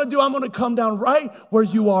I going to do? I'm going to come down right where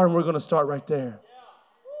you are, and we're going to start right there.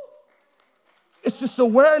 It's this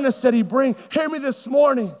awareness that he brings. Hear me this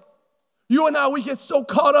morning. You and I, we get so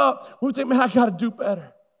caught up. We think, man, I got to do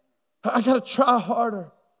better. I got to try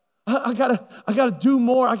harder. I gotta do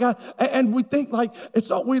more. And we think like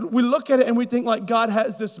we look at it and we think like God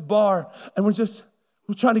has this bar, and we're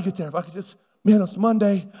trying to get there. If I could just, man, it's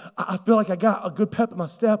Monday. I feel like I got a good pep in my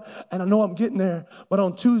step, and I know I'm getting there. But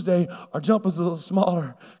on Tuesday, our jump is a little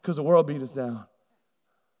smaller because the world beat us down.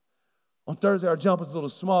 On Thursday, our jump is a little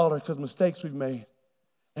smaller because mistakes we've made.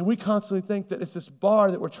 And we constantly think that it's this bar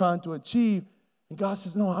that we're trying to achieve. And God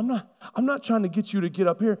says, no, I'm not trying to get you to get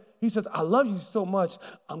up here. He says, I love you so much,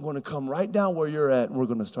 I'm going to come right down where you're at, and we're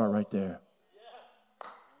going to start right there.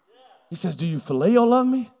 He says, do you phileo love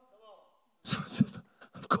me? So says,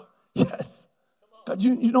 of course, yes. God,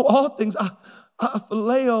 you know all things. I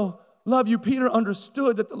phileo love you. Peter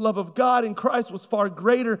understood that the love of God in Christ was far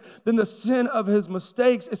greater than the sin of his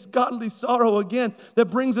mistakes. It's godly sorrow again that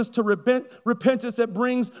brings us to repentance, that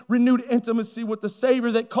brings renewed intimacy with the Savior,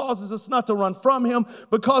 that causes us not to run from him,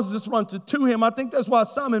 but causes us to run to him. I think that's why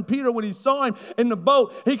Simon Peter, when he saw him in the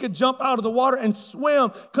boat, he could jump out of the water and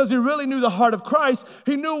swim, because he really knew the heart of Christ.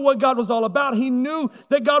 He knew what God was all about. He knew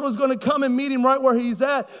that God was going to come and meet him right where he's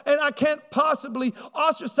at. And I can't possibly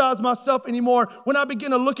ostracize myself anymore when I begin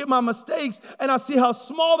to look at my mistakes and I see how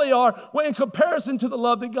small they are when in comparison to the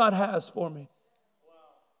love that God has for me.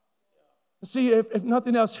 See, if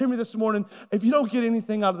nothing else, hear me this morning. If you don't get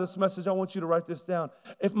anything out of this message, I want you to write this down.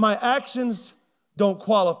 If my actions don't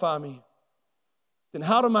qualify me, then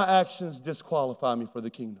how do my actions disqualify me for the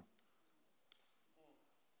kingdom?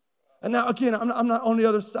 And now, again, I'm not on the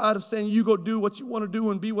other side of saying you go do what you want to do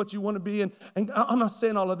and be what you want to be. And I'm not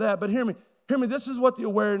saying all of that. But hear me. This is what the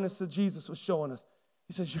awareness of Jesus was showing us.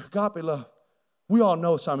 He says, your agape love. We all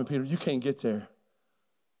know, Simon Peter, you can't get there.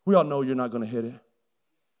 We all know you're not going to hit it.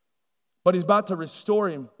 But he's about to restore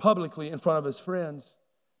him publicly in front of his friends.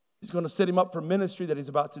 He's going to set him up for ministry that he's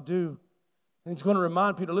about to do. And he's going to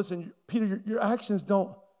remind Peter, listen, Peter, your actions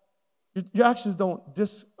don't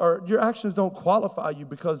qualify you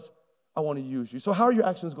because I want to use you. So how are your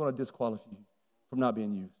actions going to disqualify you from not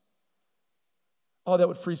being used? Oh, that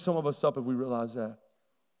would free some of us up if we realize that.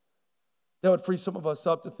 That would free some of us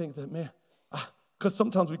up to think that, man, because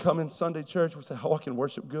sometimes we come in Sunday church, we say, oh, I can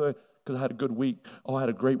worship good because I had a good week. Oh, I had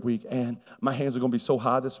a great week, and my hands are going to be so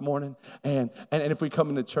high this morning. And if we come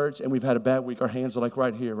into church and we've had a bad week, our hands are like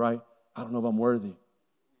right here, right? I don't know if I'm worthy.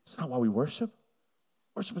 It's not why we worship.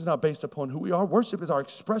 Worship is not based upon who we are. Worship is our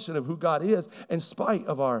expression of who God is in spite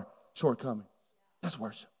of our shortcomings. That's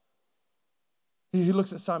worship. He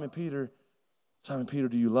looks at Simon Peter. Simon Peter,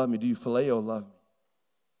 do you love me? Do you phileo love me?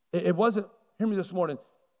 It wasn't, hear me this morning,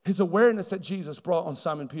 his awareness that Jesus brought on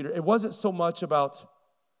Simon Peter, it wasn't so much about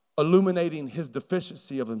illuminating his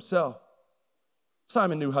deficiency of himself.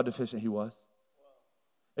 Simon knew how deficient he was.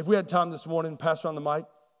 If we had time this morning, pass around the mic,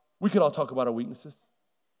 we could all talk about our weaknesses.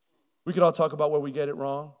 We could all talk about where we get it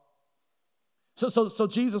wrong. So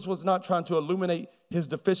Jesus was not trying to illuminate his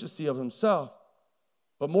deficiency of himself,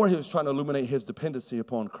 but more he was trying to illuminate his dependency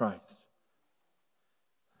upon Christ.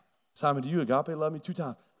 Simon, do you agape love me? 2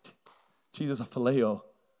 times. Jesus, I phileo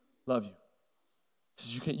love you. He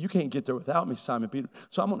says, you can't get there without me, Simon Peter.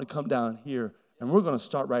 So I'm going to come down here, and we're going to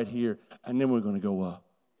start right here, and then we're going to go up.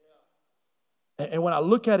 And when I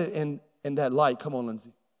look at it in that light, come on,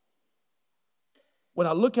 Lindsay. When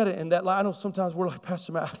I look at it in that light, I know sometimes we're like,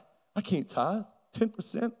 Pastor Matt, I can't tithe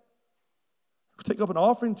 10%. take up an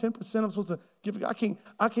offering, 10%. I'm supposed to give. I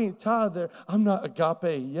can't tithe there. I'm not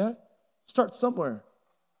agape yet. Start somewhere.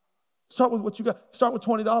 Start with what you got. Start with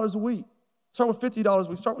 $20 a week. Start with $50 a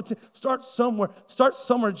week. Start somewhere. Start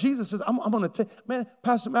somewhere. Jesus says, I'm going to take, man,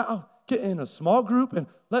 Pastor Matt, I'll get in a small group and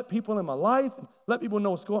let people in my life and let people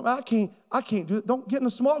know what's going on. I can't do it. Don't get in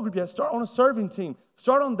a small group yet. Start on a serving team.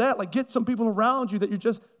 Start on that. Like, get some people around you that you're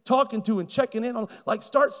just talking to and checking in on. Like,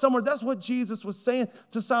 start somewhere. That's what Jesus was saying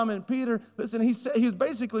to Simon and Peter. Listen, he was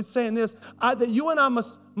basically saying this, that you and I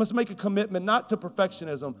must make a commitment, not to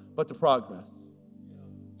perfectionism, but to progress.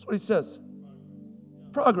 That's what he says.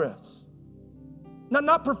 Progress.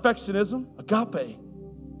 Not perfectionism, agape,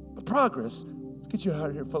 but progress. Let's get you out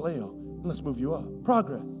of here, phileo, and let's move you up.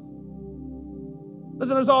 Progress.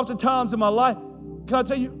 Listen, there's often times in my life, can I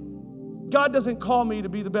tell you, God doesn't call me to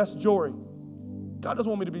be the best Jory. God doesn't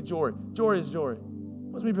want me to be Jory. Jory is Jory.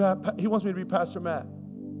 He wants me to be Pastor Matt.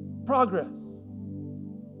 Progress.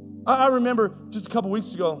 I remember just a couple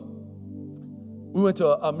weeks ago, we went to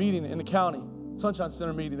a meeting in the county, Sunshine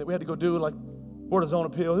Center meeting that we had to go do, like Board of Zone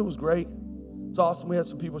Appeal. It was great. It's awesome. We had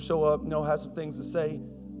some people show up, had some things to say.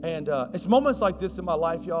 And it's moments like this in my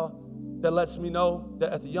life, y'all, that lets me know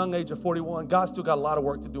that at the young age of 41, God still got a lot of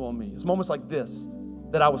work to do on me. It's moments like this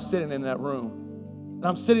that I was sitting in that room. And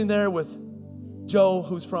I'm sitting there with Joe,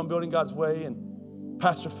 who's from Building God's Way, and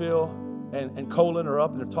Pastor Phil and Colin are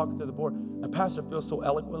up, and they're talking to the board. And Pastor Phil so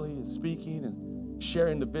eloquently is speaking and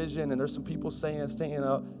sharing the vision, and there's some people standing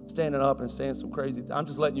up and saying some crazy things. I'm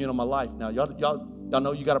just letting you know my life now. Y'all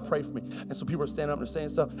know you got to pray for me. And some people are standing up and they're saying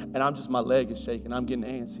stuff, and my leg is shaking. I'm getting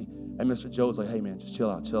antsy. And Mr. Joe's like, hey, man, just chill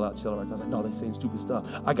out. I was like, no, they saying stupid stuff.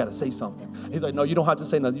 I got to say something. He's like, no, you don't have to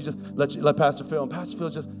say nothing. You just let Pastor Phil. And Pastor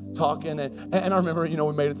Phil's just talking. And I remember,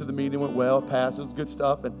 we made it to the meeting. It went well. It passed. It was good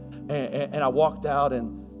stuff. And I walked out,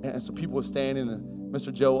 and some people were standing. And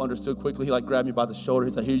Mr. Joe understood quickly. He, grabbed me by the shoulder.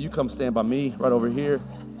 He's like, here, you come stand by me right over here.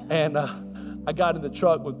 And I got in the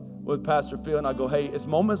truck with Pastor Phil, and I go, hey, it's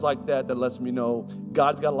moments like that lets me know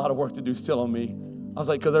God's got a lot of work to do still on me. I was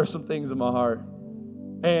like, because there's some things in my heart.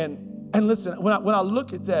 And listen, when I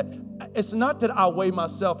look at that, it's not that I weigh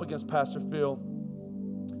myself against Pastor Phil.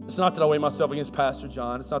 It's not that I weigh myself against Pastor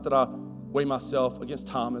John. It's not that I weigh myself against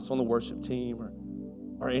Thomas on the worship team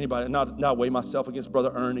or anybody. Not weigh myself against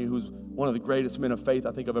Brother Ernie, who's one of the greatest men of faith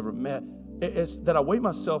I think I've ever met. It's that I weigh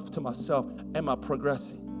myself to myself. Am I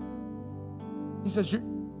progressing? He says,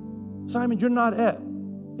 Simon, you're not at.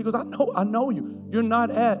 He goes, I know you. You're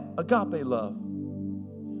not at agape love.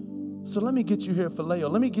 So let me get you here, phileo.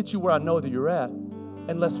 Let me get you where I know that you're at,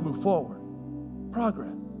 and let's move forward. Progress.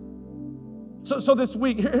 So this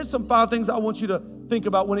week, here's some 5 things I want you to think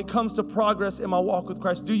about when it comes to progress in my walk with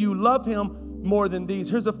Christ. Do you love him more than these?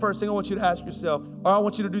 Here's the first thing I want you to ask yourself, or I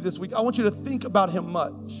want you to do this week. I want you to think about him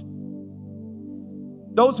much.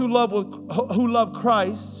 Those who love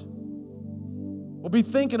Christ will be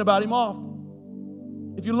thinking about him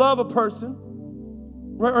often. If you love a person,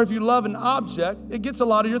 or if you love an object, it gets a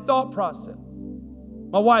lot of your thought process.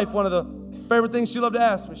 My wife, one of the favorite things she loved to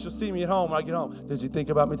ask me, she'll see me at home when I get home. Did you think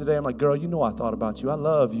about me today? I'm like, girl, I thought about you. I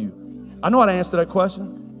love you. I know how to answer that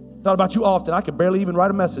question. Thought about you often. I could barely even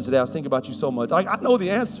write a message today. I was thinking about you so much. I know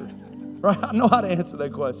the answer, right? I know how to answer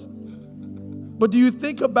that question. But do you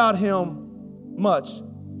think about him much?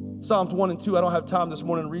 Psalms 1 and 2, I don't have time this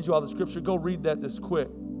morning to read you all the scripture. Go read that this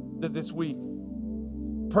week.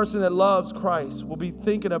 Person that loves Christ will be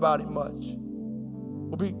thinking about him much.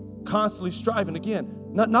 Will be constantly striving. Again,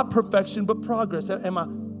 not perfection, but progress. Am I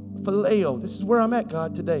phileo? This is where I'm at,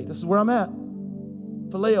 God, today. This is where I'm at.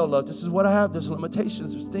 Phileo love. This is what I have. There's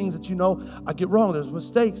limitations. There's things that I get wrong. There's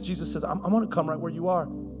mistakes. Jesus says, I'm going to come right where you are.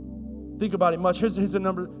 Think about him much. Here's the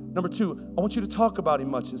number 2. I want you to talk about him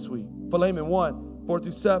much this week. Philemon 1, 4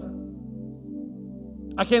 through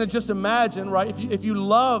 7. I can't just imagine, right? If you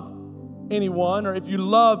love anyone or if you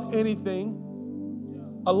love anything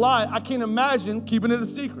a lot, I can't imagine keeping it a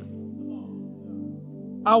secret.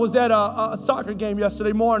 I was at a soccer game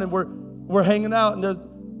yesterday morning. We're hanging out,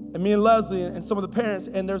 and me and Leslie and some of the parents,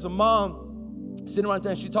 and there's a mom sitting right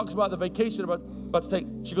there, and she talks about the vacation about to take.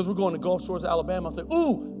 She goes, we're going to Gulf Shores, Alabama. I was like,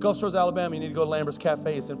 ooh, Gulf Shores, Alabama, you need to go to Lambert's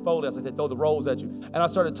Cafe. It's in Foley. I was like, they throw the rolls at you. And I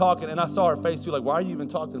started talking, and I saw her face too, like, why are you even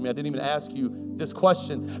talking to me? I didn't even ask you this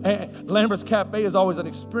question. And Lambert's Cafe is always an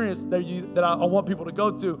experience that I want people to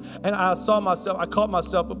go to. And I caught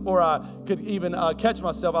myself before I could even catch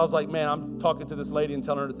myself. I was like, man, I'm talking to this lady and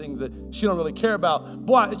telling her things that she don't really care about.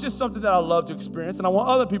 Boy, it's just something that I love to experience, and I want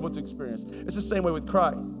other people to experience. It's the same way with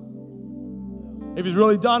Christ. If he's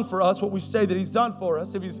really done for us what we say that he's done for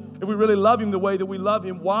us, if we really love him the way that we love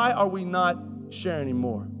him, why are we not sharing him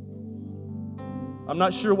more? I'm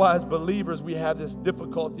not sure why as believers we have this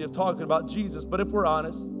difficulty of talking about Jesus, but if we're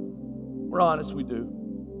honest, we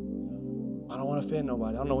do. I don't want to offend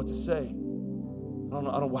nobody. I don't know what to say. I don't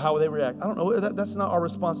know how they react. I don't know. That's not our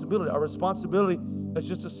responsibility. Our responsibility is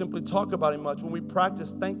just to simply talk about him much. When we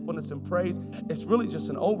practice thankfulness and praise, it's really just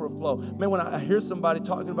an overflow. Man, when I hear somebody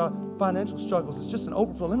talking about financial struggles, it's just an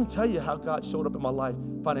overflow. Let me tell you how God showed up in my life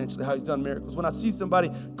financially, how he's done miracles. When I see somebody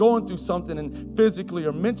going through something and physically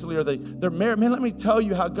or mentally, or they're married, man, let me tell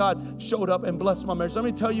you how God showed up and blessed my marriage. Let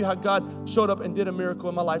me tell you how God showed up and did a miracle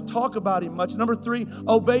in my life. Talk about him much. Number 3,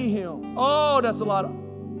 obey him. Oh, that's a lot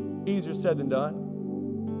easier said than done.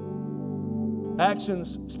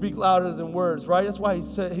 Actions speak louder than words, right? That's why he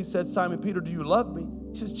said, Simon Peter, do you love me?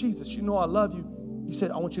 He says, Jesus, you know I love you. He said,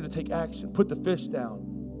 I want you to take action. Put the fish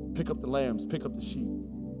down. Pick up the lambs. Pick up the sheep.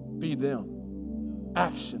 Feed them.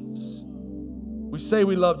 Actions. We say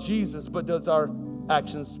we love Jesus, but does our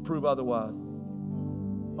actions prove otherwise?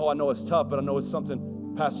 Oh, I know it's tough, but I know it's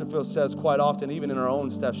something Pastor Phil says quite often, even in our own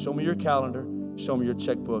staff. Show me your calendar. Show me your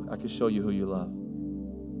checkbook. I can show you who you love.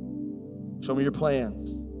 Show me your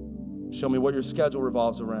plans. Show me what your schedule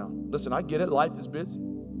revolves around. Listen, I get it. Life is busy.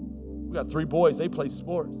 We got 3 boys. They play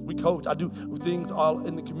sports. We coach. I do things all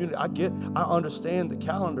in the community. I understand the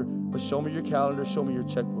calendar, but show me your calendar. Show me your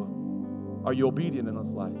checkbook. Are you obedient in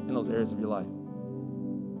those areas of your life?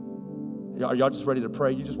 Are y'all just ready to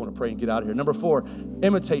pray? You just want to pray and get out of here. Number 4,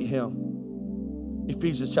 imitate him.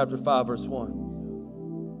 Ephesians chapter 5, verse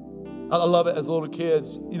 1. I love it as little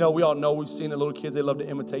kids. You know, we all know, we've seen the little kids, they love to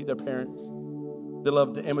imitate their parents. They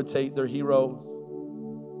love to imitate their heroes.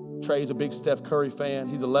 Trey's a big Steph Curry fan.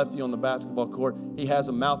 He's a lefty on the basketball court. He has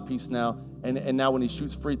a mouthpiece now, and now when he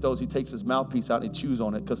shoots free throws, he takes his mouthpiece out and he chews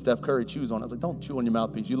on it because Steph Curry chews on it. I was like, don't chew on your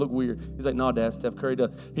mouthpiece. You look weird. He's like, no, Dad, Steph Curry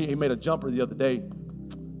does. He made a jumper the other day.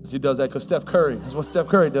 He does that because Steph Curry. That's what Steph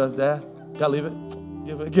Curry does, Dad. Gotta leave it.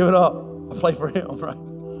 Give it up. I play for him, right?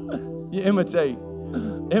 You imitate.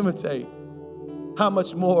 Imitate. How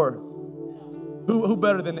much more? Who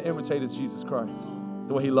better than to imitate is Jesus Christ?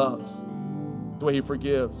 The way he loves, the way he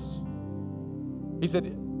forgives. He said,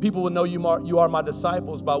 people will know you are my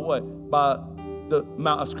disciples by what? By the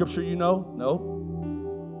amount of scripture you know?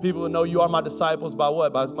 No. People will know you are my disciples by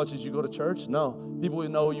what? By as much as you go to church? No. People will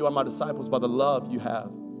know you are my disciples by the love you have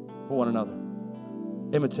for one another.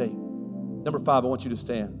 Imitate. Number 5, I want you to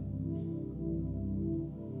stand.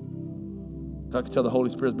 I can tell the Holy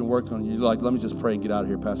Spirit's been working on you. You're like, let me just pray and get out of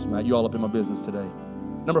here, Pastor Matt. You all up in my business today.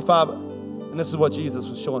 Number 5, and this is what Jesus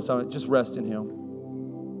was showing Simon, just rest in him.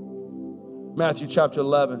 Matthew chapter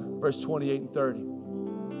 11, verse 28 and 30.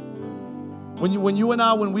 When you and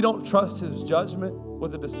I, when we don't trust his judgment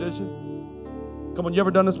with a decision, come on, you ever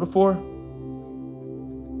done this before?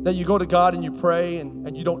 That you go to God and you pray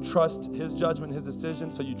and you don't trust his judgment, his decision,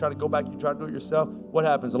 so you try to go back, you try to do it yourself. What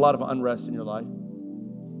happens? A lot of unrest in your life.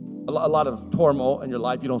 A lot of turmoil in your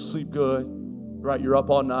life. You don't sleep good, right? You're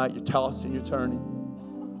up all night. You're tossing, you're turning.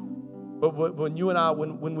 But when you and I,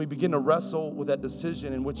 when we begin to wrestle with that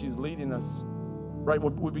decision in which he's leading us, right?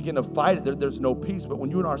 When we begin to fight it, there's no peace. But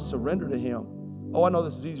when you and I surrender to him, oh, I know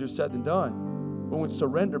this is easier said than done. When we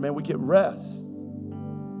surrender, man, we get rest.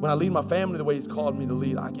 When I lead my family the way he's called me to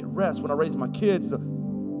lead, I get rest. When I raise my kids the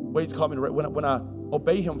way he's called me to raise, when I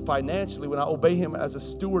obey him financially, when I obey him as a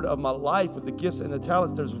steward of my life with the gifts and the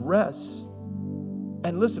talents, there's rest.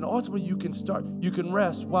 And listen, ultimately you can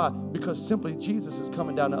rest. Why? Because simply Jesus is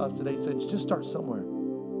coming down to us today saying, just start somewhere.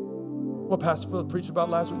 What Pastor Phil preached about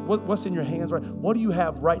last week, what's in your hands, right? What do you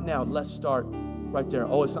have right now? Let's start right there.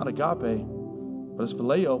 Oh, it's not agape, but it's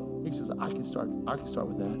phileo. He says, I can start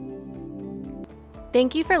with that.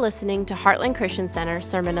 Thank you for listening to Heartland Christian Center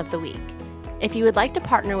Sermon of the Week. If you would like to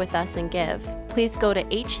partner with us and give, please go to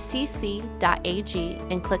hcc.ag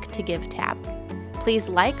and click to Give tab. Please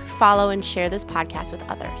like, follow, and share this podcast with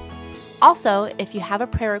others. Also, if you have a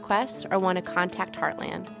prayer request or want to contact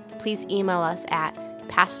Heartland, please email us at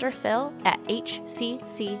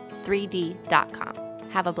pastorphil@hcc3d.com.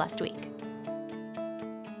 Have a blessed week.